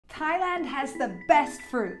Thailand has the best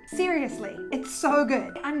fruit. Seriously, it's so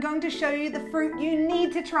good. I'm going to show you the fruit you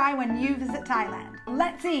need to try when you visit Thailand.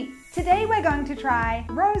 Let's eat. Today we're going to try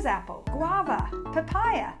rose apple, guava,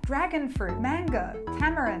 papaya, dragon fruit, mango,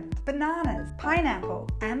 tamarind, bananas, pineapple,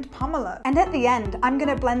 and pomelo. And at the end, I'm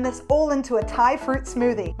gonna blend this all into a Thai fruit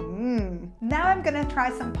smoothie. Now I'm gonna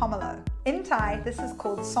try some pomelo. In Thai, this is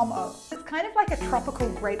called som-o. It's kind of like a tropical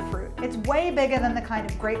grapefruit. It's way bigger than the kind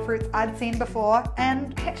of grapefruits I'd seen before,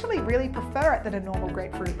 and I actually really prefer it than a normal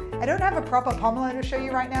grapefruit. I don't have a proper pomelo to show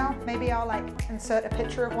you right now. Maybe I'll insert a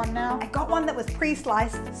picture of one now. I got one that was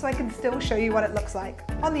pre-sliced, so I can still show you what it looks like,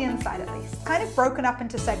 on the inside at least. Kind of broken up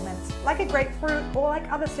into segments, like a grapefruit or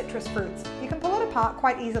like other citrus fruits. You can pull it apart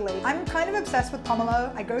quite easily. I'm kind of obsessed with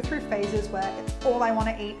pomelo. I go through phases where it's all I want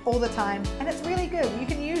to eat all the time, and it's really good. You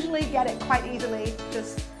can usually get it quite easily,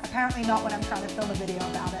 just apparently not when I'm trying to film a video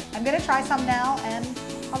about it. I'm gonna try some now and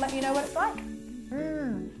I'll let you know what it's like.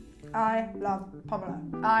 I love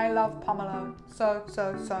pomelo. I love pomelo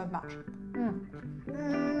so much.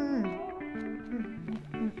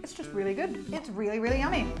 It's just really good. It's really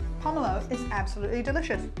yummy. Pomelo is absolutely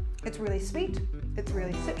delicious. It's really sweet, it's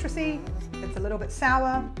really citrusy, it's a little bit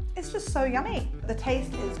sour. It's just so yummy. The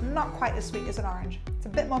taste is not quite as sweet as an orange. It's a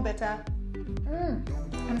bit more bitter.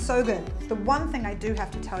 And so good. The one thing I do have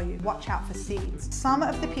to tell you, watch out for seeds. Some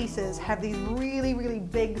of the pieces have these really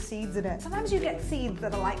big seeds in it. Sometimes you get seeds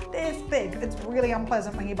that are like this big. It's really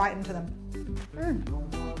unpleasant when you bite into them.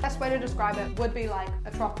 Best way to describe it would be like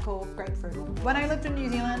a tropical grapefruit. When I lived in New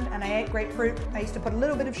Zealand and I ate grapefruit, I used to put a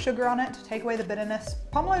little bit of sugar on it to take away the bitterness.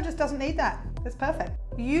 Pomelo just doesn't need that. It's perfect.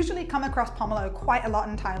 You usually come across pomelo quite a lot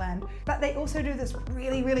in Thailand, but they also do this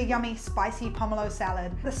really yummy spicy pomelo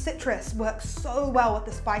salad. The citrus works so well with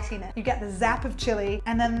the spiciness. You get the zap of chili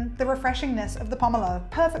and then the refreshingness of the pomelo.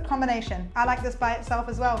 Perfect combination. I like this by itself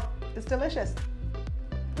as well. It's delicious.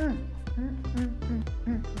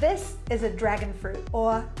 This is a dragon fruit,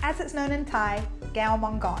 or as it's known in Thai, gao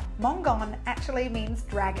mongon. Mongon actually means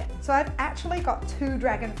dragon. So I've actually got two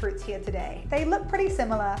dragon fruits here today. They look pretty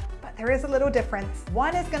similar, but there is a little difference.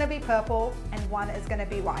 One is going to be purple and one is going to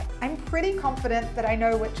be white. I'm pretty confident that I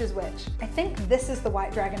know which is which. I think this is the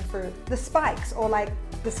white dragon fruit. The spikes, or like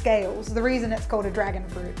the scales, the reason it's called a dragon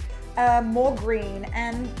fruit, more green,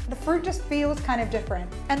 and the fruit just feels kind of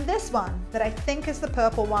different. And this one that I think is the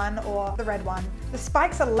purple one or the red one, the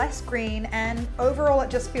spikes are less green and overall it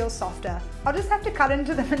just feels softer. I'll just have to cut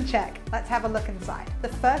into them and check. Let's have a look inside. The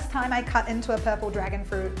first time I cut into a purple dragon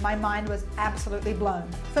fruit, my mind was absolutely blown.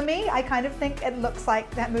 For me, I kind of think it looks like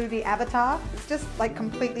that movie Avatar. It's just like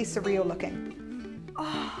completely surreal looking.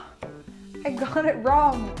 Oh, I got it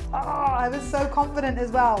wrong. Oh, I was so confident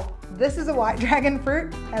as well. This is a white dragon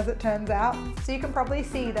fruit, as it turns out. So you can probably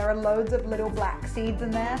see there are loads of little black seeds in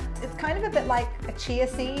there. It's kind of a bit like a chia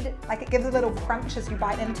seed, like it gives a little crunch as you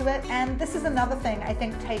bite into it. And this is another thing I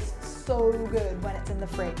think tastes so good when it's in the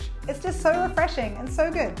fridge. It's just so refreshing and so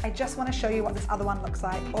good. I just want to show you what this other one looks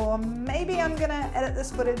like. Or maybe I'm gonna edit this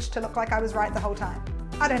footage to look like I was right the whole time.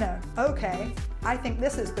 I don't know. Okay, I think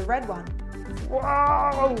this is the red one.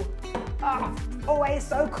 Whoa! Oh, always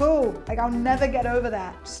so cool. Like, I'll never get over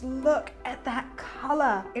that. Just look at that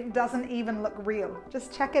color. It doesn't even look real.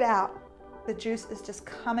 Just check it out. The juice is just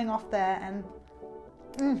coming off there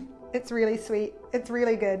and it's really sweet. It's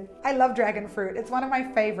really good. I love dragon fruit. It's one of my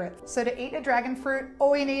favorites. So to eat a dragon fruit,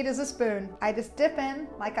 all you need is a spoon. I just dip in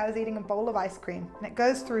like I was eating a bowl of ice cream, and it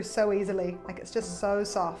goes through so easily. Like, it's just so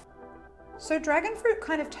soft. So dragon fruit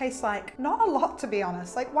kind of tastes like not a lot, to be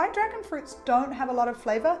honest. Like, white dragon fruits don't have a lot of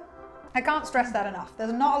flavor. I can't stress that enough.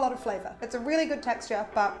 There's not a lot of flavor. It's a really good texture,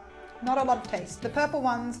 but not a lot of taste. The purple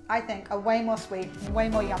ones, I think, are way more sweet and way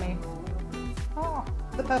more yummy. Oh,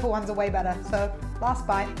 the purple ones are way better. So last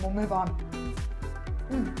bite, we'll move on.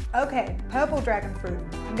 Okay, purple dragon fruit.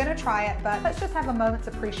 I'm gonna try it, but let's just have a moment's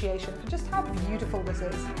appreciation for just how beautiful this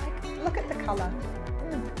is. Like, look at the color.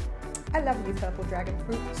 I love you, purple dragon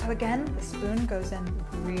fruit. So again, the spoon goes in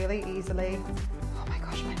really easily. Oh my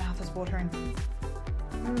gosh, my mouth is watering.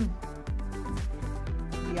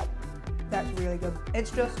 Yep, that's really good. It's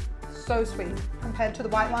just so sweet compared to the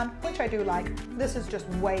white one, which I do like. This is just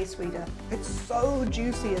way sweeter. It's so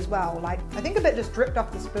juicy as well. Like, I think a bit just dripped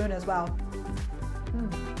off the spoon as well.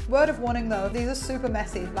 Word of warning though, these are super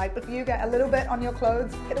messy. Like, if you get a little bit on your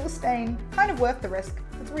clothes, it'll stain. Kind of worth the risk.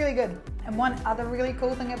 It's really good. And one other really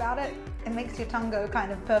cool thing about it, it makes your tongue go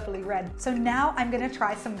kind of purpley red. So now I'm gonna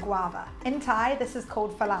try some guava. In Thai, this is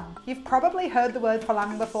called phalang. You've probably heard the word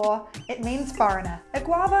phalang before. It means foreigner. A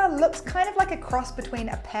guava looks kind of like a cross between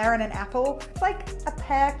a pear and an apple. It's like a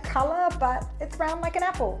pear color, but it's round like an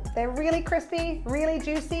apple. They're really crispy, really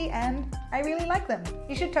juicy, and I really like them.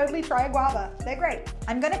 You should totally try a guava. They're great.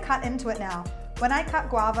 I'm gonna cut into it now. When I cut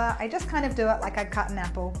guava, I just kind of do it like I'd cut an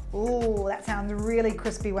apple. Ooh, that sounds really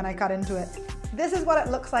crispy when I cut into it. This is what it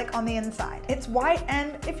looks like on the inside. It's white,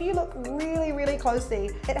 and if you look really, really closely,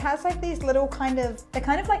 it has like these little they're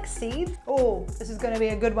kind of like seeds. Oh, this is gonna be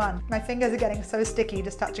a good one. My fingers are getting so sticky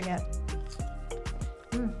just touching it.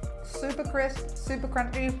 Super crisp, super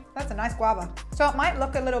crunchy. That's a nice guava. So it might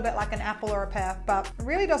look a little bit like an apple or a pear, but it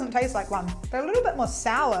really doesn't taste like one. They're a little bit more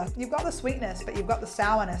sour. You've got the sweetness, but you've got the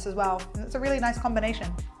sourness as well. And it's a really nice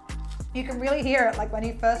combination. You can really hear it like when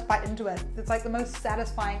you first bite into it. It's like the most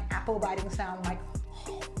satisfying apple biting sound, like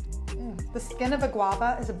The skin of a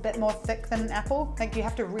guava is a bit more thick than an apple. Like you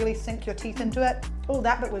have to really sink your teeth into it. Oh,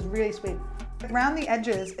 that bit was really sweet. Around the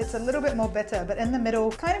edges, it's a little bit more bitter, but in the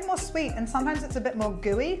middle, kind of more sweet, and sometimes it's a bit more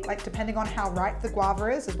gooey, like depending on how ripe the guava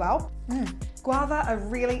is as well. Guava are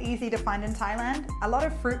really easy to find in Thailand. A lot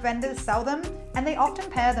of fruit vendors sell them, and they often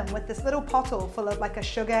pair them with this little pottle full of like a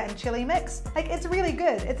sugar and chili mix. Like it's really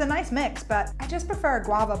good. It's a nice mix, but I just prefer a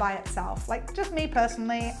guava by itself. Like just me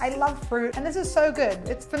personally, I love fruit, and this is so good.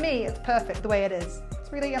 For me, it's perfect the way it is.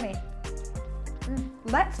 It's really yummy.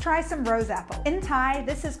 Let's try some rose apple. In Thai,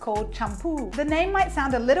 this is called champu. The name might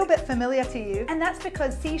sound a little bit familiar to you, and that's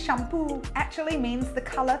because si champu actually means the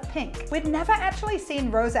color pink. We'd never actually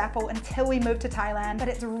seen rose apple until we moved to Thailand, but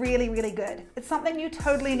it's really, really good. It's something you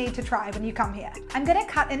totally need to try when you come here. I'm gonna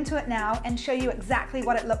cut into it now and show you exactly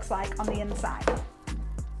what it looks like on the inside.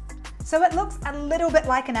 So it looks a little bit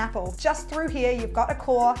like an apple. Just through here, you've got a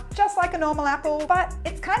core, just like a normal apple, but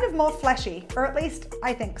it's kind of more fleshy, or at least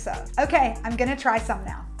I think so. Okay, I'm gonna try some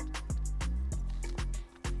now.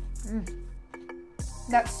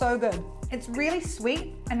 That's so good. It's really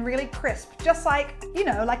sweet and really crisp, just like, you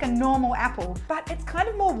know, like a normal apple, but it's kind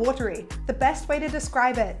of more watery. The best way to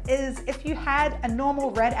describe it is if you had a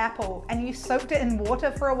normal red apple and you soaked it in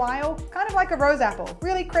water for a while, kind of like a rose apple.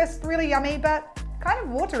 Really crisp, really yummy, but kind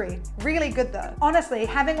of watery. Really good though. Honestly,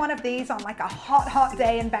 having one of these on like a hot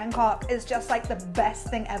day in Bangkok is just like the best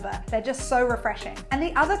thing ever. They're just so refreshing. And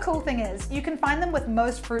the other cool thing is you can find them with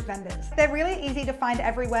most fruit vendors. They're really easy to find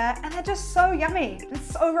everywhere, and they're just so yummy and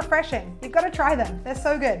so refreshing. You've got to try them. They're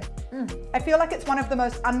so good. I feel like it's one of the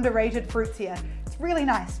most underrated fruits here. It's really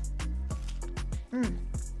nice.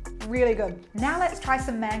 Really good. Now let's try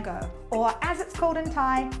some mango, or as it's called in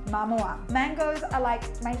Thai, mamuam. Mangoes are like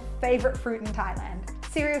my favorite fruit in Thailand.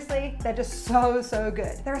 Seriously, they're just so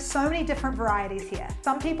good. There are so many different varieties here.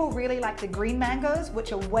 Some people really like the green mangoes,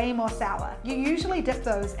 which are way more sour. You usually dip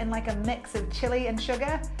those in like a mix of chili and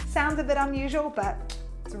sugar. Sounds a bit unusual, but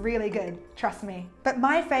it's really good, trust me. But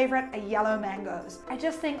my favorite are yellow mangoes. I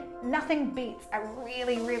just think nothing beats a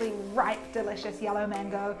really ripe, delicious yellow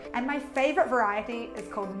mango. And my favorite variety is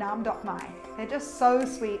called Nam Dok Mai. They're just so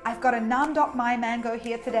sweet. I've got a Nam Dok Mai mango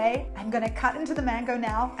here today. I'm gonna cut into the mango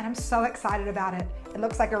now, and I'm so excited about it. It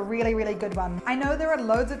looks like a really good one. I know there are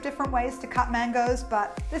loads of different ways to cut mangoes,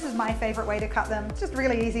 but this is my favorite way to cut them. It's just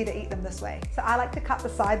really easy to eat them this way. So I like to cut the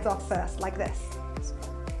sides off first, like this.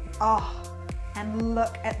 Oh. And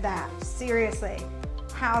look at that, seriously,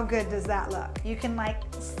 how good does that look? You can like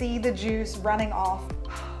see the juice running off.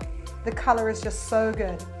 The color is just so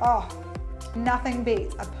good. Oh, nothing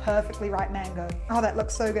beats a perfectly ripe mango. Oh, that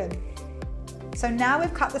looks so good. So now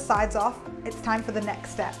we've cut the sides off, it's time for the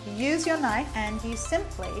next step. You use your knife and you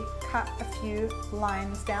simply cut a few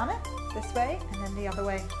lines down it, this way and then the other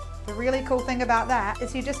way. The really cool thing about that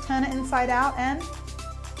is you just turn it inside out and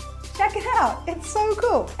check it out, it's so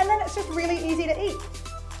cool. And then it's just really easy to eat.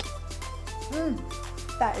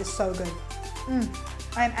 That is so good.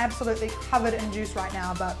 I am absolutely covered in juice right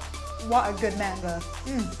now, but what a good mango.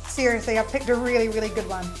 Seriously, I've picked a really good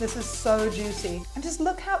one. This is so juicy. And just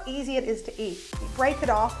look how easy it is to eat. You break it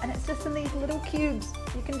off and it's just in these little cubes.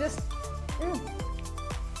 You can just,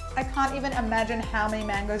 I can't even imagine how many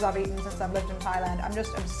mangoes I've eaten since I've lived in Thailand. I'm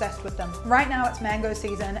just obsessed with them. Right now it's mango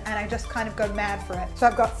season and I just kind of go mad for it. So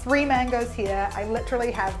I've got 3 mangoes here. I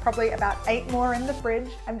literally have probably about 8 more in the fridge.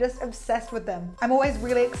 I'm just obsessed with them. I'm always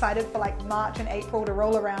really excited for like March and April to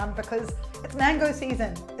roll around because it's mango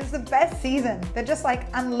season. It's the best season. They're just like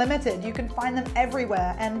unlimited. You can find them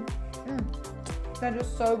everywhere and they're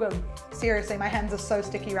just so good. Seriously, my hands are so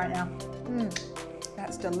sticky right now.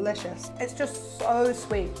 That's delicious. It's just so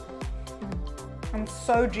sweet. and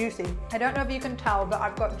so juicy. I don't know if you can tell, but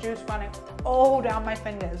I've got juice running all down my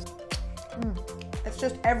fingers. It's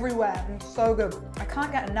just everywhere and so good. I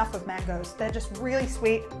can't get enough of mangoes. They're just really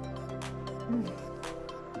sweet.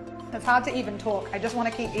 It's hard to even talk. I just want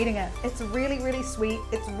to keep eating it. It's really, really sweet.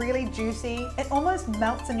 It's really juicy. It almost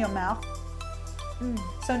melts in your mouth.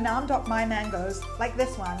 So Nam Dok Mai mangoes, like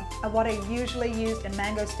this one, are what are usually used in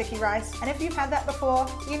mango sticky rice. And if you've had that before,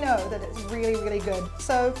 you know that it's really, really good.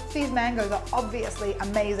 So these mangoes are obviously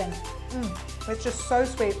amazing. It's just so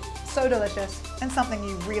sweet, so delicious, and something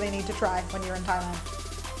you really need to try when you're in Thailand.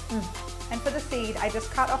 And for the seed, I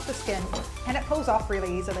just cut off the skin and it pulls off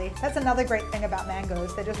really easily. That's another great thing about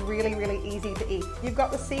mangoes. They're just really, really easy to eat. You've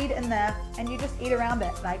got the seed in there and you just eat around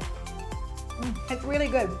it. Like, it's really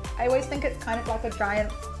good. I always think it's kind of like a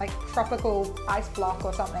giant, like tropical ice block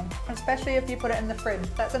or something, especially if you put it in the fridge.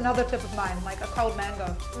 That's another tip of mine, like a cold mango.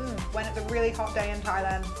 When it's a really hot day in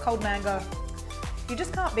Thailand, cold mango, you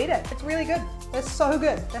just can't beat it. It's really good. They're so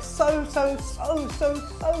good. They're so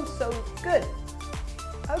good.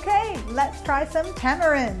 Okay, let's try some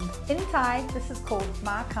tamarind. In Thai, this is called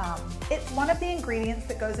ma kham. It's one of the ingredients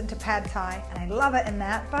that goes into pad Thai, and I love it in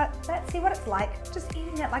that, but let's see what it's like just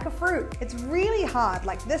eating it like a fruit. It's really hard,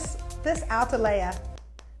 like this outer layer.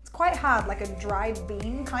 It's quite hard, like a dried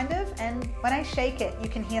bean kind of, and when I shake it, you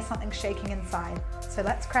can hear something shaking inside. So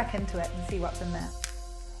let's crack into it and see what's in there.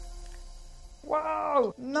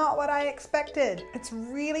 Whoa, not what I expected. It's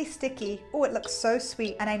really sticky. Oh, it looks so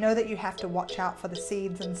sweet. And I know that you have to watch out for the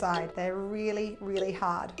seeds inside. They're really, really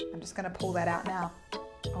hard. I'm just gonna pull that out now.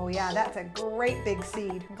 Oh yeah, that's a great big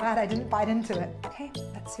seed. I'm glad I didn't bite into it. Okay,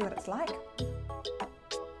 let's see what it's like.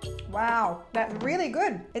 Wow, that's really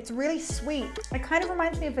good. It's really sweet. It kind of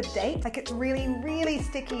reminds me of a date. Like it's really, really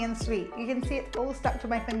sticky and sweet. You can see it's all stuck to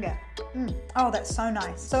my finger. Oh, that's so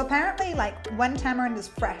nice. So apparently, like when tamarind is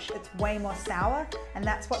fresh, it's way more sour, and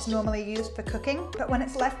that's what's normally used for cooking. But when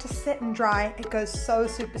it's left to sit and dry, it goes so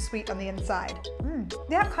super sweet on the inside.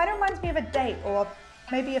 Yeah, it kind of reminds me of a date or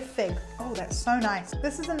maybe a fig. Oh, that's so nice.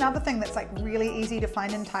 This is another thing that's like really easy to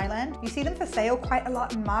find in Thailand. You see them for sale quite a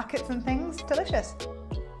lot in markets and things. Delicious.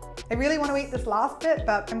 I really want to eat this last bit,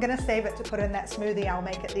 but I'm going to save it to put in that smoothie I'll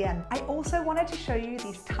make at the end. I also wanted to show you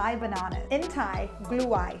these Thai bananas. In Thai,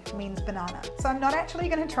 gluai means banana. So I'm not actually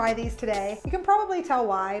going to try these today. You can probably tell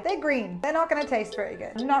why. They're green. They're not going to taste very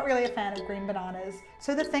good. I'm not really a fan of green bananas.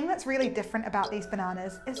 So the thing that's really different about these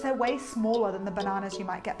bananas is they're way smaller than the bananas you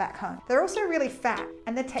might get back home. They're also really fat,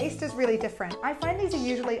 and the taste is really different. I find these are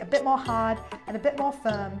usually a bit more hard and a bit more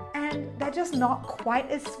firm, and they're just not quite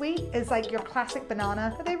as sweet as like your classic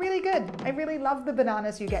banana, but they're really good. I really love the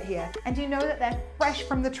bananas you get here. And you know that they're fresh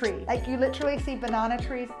from the tree. Like you literally see banana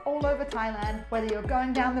trees all over Thailand, whether you're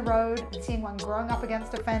going down the road and seeing one growing up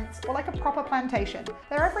against a fence or like a proper plantation.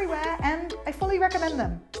 They're everywhere and I fully recommend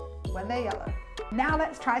them when they're yellow. Now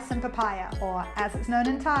let's try some papaya, or as it's known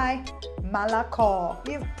in Thai, malakor.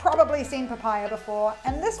 You've probably seen papaya before,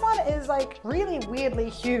 and this one is like really weirdly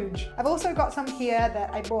huge. I've also got some here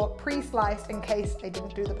that I bought pre-sliced in case I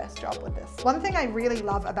didn't do the best job with this. One thing I really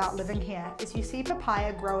love about living here is you see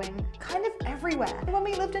papaya growing kind of everywhere. When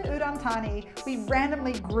we lived in Udon Thani, we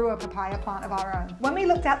randomly grew a papaya plant of our own. When we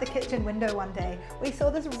looked out the kitchen window one day, we saw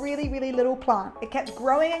this really, really little plant. It kept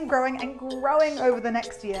growing and growing and growing over the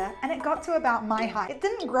next year, and it got to about my height. It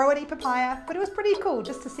didn't grow any papaya, but it was pretty cool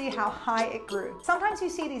just to see how high it grew. Sometimes you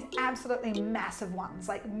see these absolutely massive ones,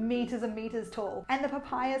 like meters and meters tall, and the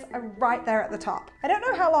papayas are right there at the top. I don't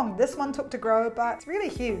know how long this one took to grow, but it's really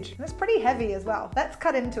huge, and it's pretty heavy as well. Let's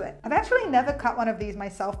cut into it. I've actually never cut one of these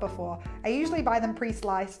myself before. I usually buy them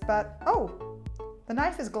pre-sliced, but oh, the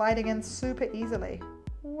knife is gliding in super easily.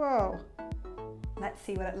 Whoa. Let's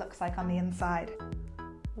see what it looks like on the inside.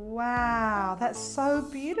 Wow, that's so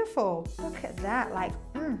beautiful. Look at that, like,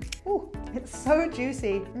 ooh, it's so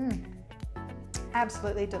juicy.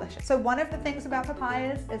 Absolutely delicious. So one of the things about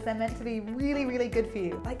papayas is they're meant to be really, really good for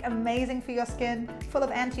you. Like amazing for your skin, full of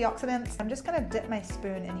antioxidants. I'm just gonna dip my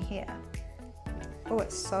spoon in here. Oh,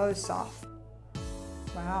 it's so soft.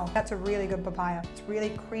 Wow, that's a really good papaya. It's really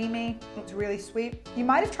creamy, it's really sweet. You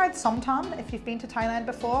might have tried somtam if you've been to Thailand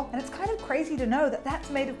before, and it's kind of crazy to know that that's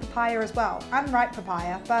made of papaya as well. I'm ripe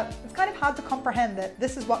papaya, but it's kind of hard to comprehend that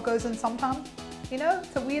this is what goes in somtam. You know,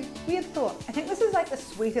 it's a weird thought. I think this is like the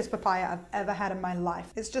sweetest papaya I've ever had in my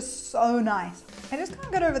life. It's just so nice. I just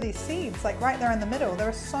can't get over these seeds, like right there in the middle. There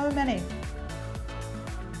are so many.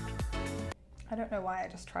 I don't know why I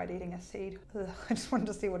just tried eating a seed. Ugh, I just wanted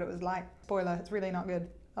to see what it was like. Spoiler, it's really not good.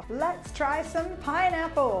 Let's try some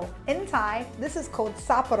pineapple. In Thai, this is called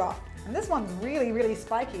saparo. And this one's really, really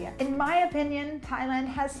spiky. In my opinion, Thailand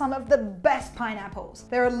has some of the best pineapples.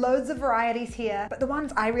 There are loads of varieties here, but the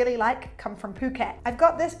ones I really like come from Phuket. I've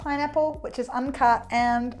got this pineapple, which is uncut,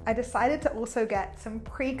 and I decided to also get some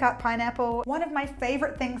pre-cut pineapple. One of my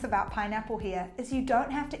favorite things about pineapple here is you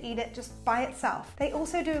don't have to eat it just by itself. They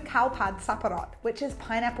also do kalpad saparot, which is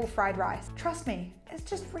pineapple fried rice. Trust me, it's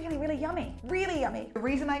just really, really yummy. Really yummy. The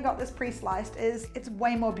reason I got this pre-sliced is it's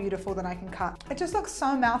way more beautiful than I can cut. It just looks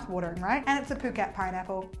so mouth-watering, right? And it's a Phuket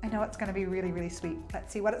pineapple. I know it's gonna be really, really sweet.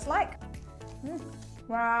 Let's see what it's like.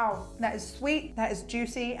 Wow, that is sweet, that is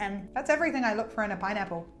juicy, and that's everything I look for in a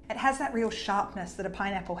pineapple. It has that real sharpness that a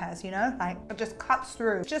pineapple has, you know? Like, it just cuts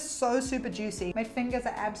through. It's just so super juicy. My fingers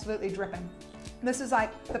are absolutely dripping. This is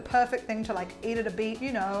like the perfect thing to like eat at a beach,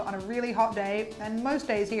 you know, on a really hot day, and most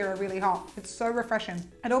days here are really hot. It's so refreshing.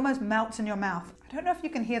 It almost melts in your mouth. I don't know if you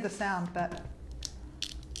can hear the sound, but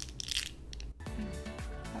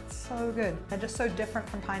so good. They're just so different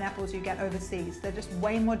from pineapples you get overseas. They're just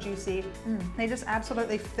way more juicy. They just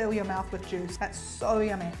absolutely fill your mouth with juice. That's so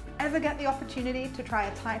yummy. Ever get the opportunity to try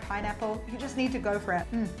a Thai pineapple, you just need to go for it.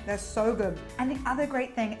 They're so good. And the other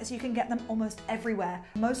great thing is you can get them almost everywhere.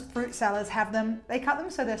 Most fruit sellers have them. They cut them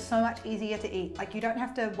so they're so much easier to eat. Like, you don't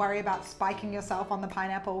have to worry about spiking yourself on the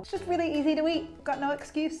pineapple. It's just really easy to eat. Got no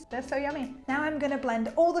excuse. They're so yummy. Now I'm gonna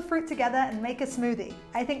blend all the fruit together and make a smoothie.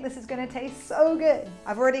 I think this is gonna taste so good.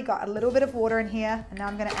 I've already got a little bit of water in here, and now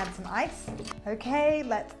I'm gonna add some ice. Okay,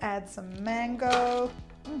 let's add some mango,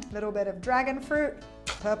 a little bit of dragon fruit,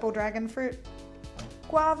 purple dragon fruit,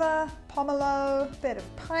 guava, pomelo, bit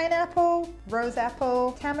of pineapple, rose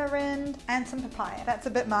apple, tamarind, and some papaya. That's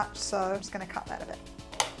a bit much, so I'm just gonna cut that a bit.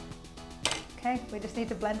 Okay, we just need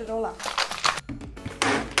to blend it all up.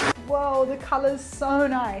 Whoa, the color's so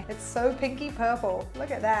nice. It's so pinky purple.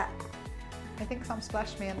 Look at that. I think some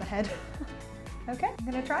splashed me in the head. Okay, I'm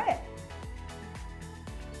gonna try it.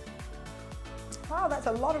 Wow, that's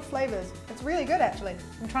a lot of flavors. It's really good, actually.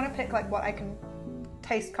 I'm trying to pick like what I can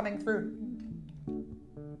taste coming through.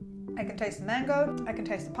 I can taste the mango, I can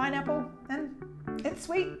taste the pineapple, and it's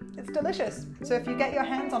sweet, it's delicious. So if you get your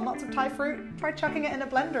hands on lots of Thai fruit, try chucking it in a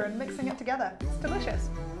blender and mixing it together. It's delicious.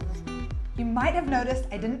 You might have noticed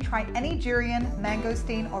I didn't try any durian,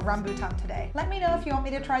 mangosteen, or rambutan today. Let me know if you want me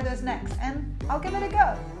to try those next, and I'll give it a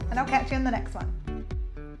go. And I'll catch you in the next one.